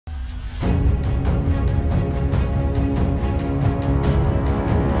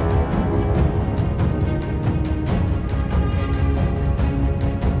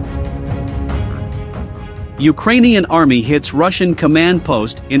Ukrainian army hits Russian command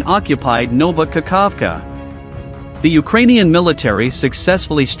post in occupied Nova Kakhovka. The Ukrainian military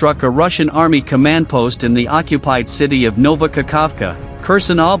successfully struck a Russian army command post in the occupied city of Nova Kakhovka,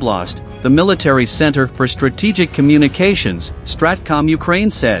 Kherson Oblast, the military center for strategic communications, StratCom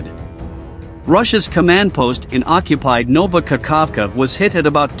Ukraine said. Russia's command post in occupied Nova Kakhovka was hit at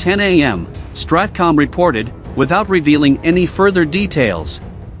about 10 a.m., StratCom reported, without revealing any further details.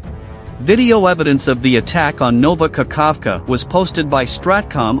 Video evidence of the attack on Nova Kakhovka was posted by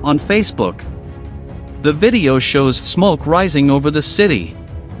StratCom on Facebook. The video shows smoke rising over the city.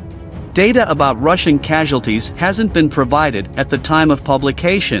 Data about Russian casualties hasn't been provided at the time of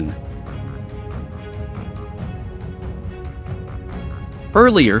publication.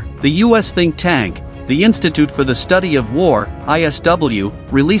 Earlier, the U.S. think tank, the Institute for the Study of War, ISW,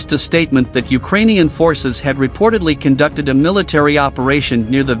 released a statement that Ukrainian forces had reportedly conducted a military operation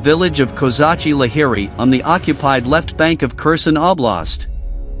near the village of Kozachi Lahiri on the occupied left bank of Kherson Oblast.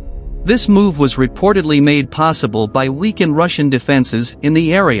 This move was reportedly made possible by weakened Russian defenses in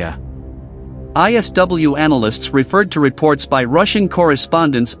the area. ISW analysts referred to reports by Russian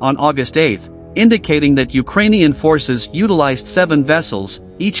correspondents on August 8, indicating that Ukrainian forces utilized 7 vessels,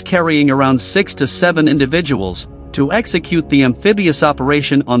 each carrying around 6 to 7 individuals, to execute the amphibious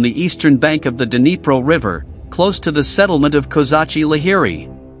operation on the eastern bank of the Dnipro River, close to the settlement of Kozachi Lahiri.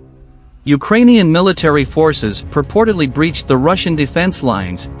 Ukrainian military forces purportedly breached the Russian defense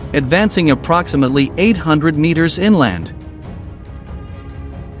lines, advancing approximately 800 meters inland.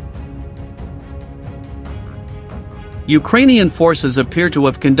 Ukrainian forces appear to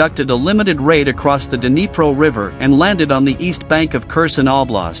have conducted a limited raid across the Dnipro River and landed on the east bank of Kherson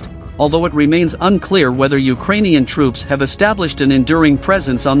Oblast, although it remains unclear whether Ukrainian troops have established an enduring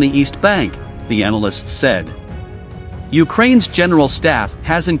presence on the east bank, the analysts said. Ukraine's general staff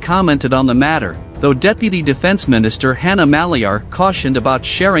hasn't commented on the matter, though Deputy Defense Minister Hanna Maliar cautioned about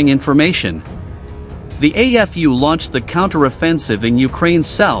sharing information. The AFU launched the counteroffensive in Ukraine's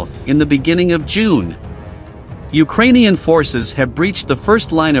south in the beginning of June. Ukrainian forces have breached the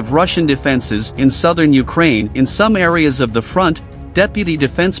first line of Russian defenses in southern Ukraine in some areas of the front, Deputy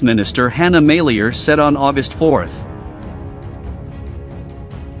Defense Minister Hanna Maliar said on August 4.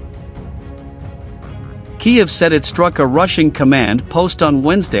 Kyiv said it struck a Russian command post on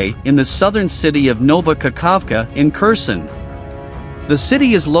Wednesday in the southern city of Nova Kakhovka in Kherson. The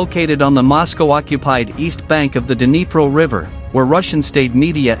city is located on the Moscow-occupied east bank of the Dnipro River, where Russian state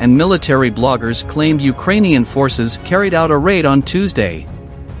media and military bloggers claimed Ukrainian forces carried out a raid on Tuesday.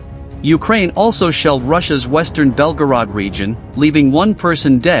 Ukraine also shelled Russia's western Belgorod region, leaving 1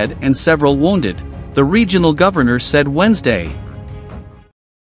 person dead and several wounded, the regional governor said Wednesday.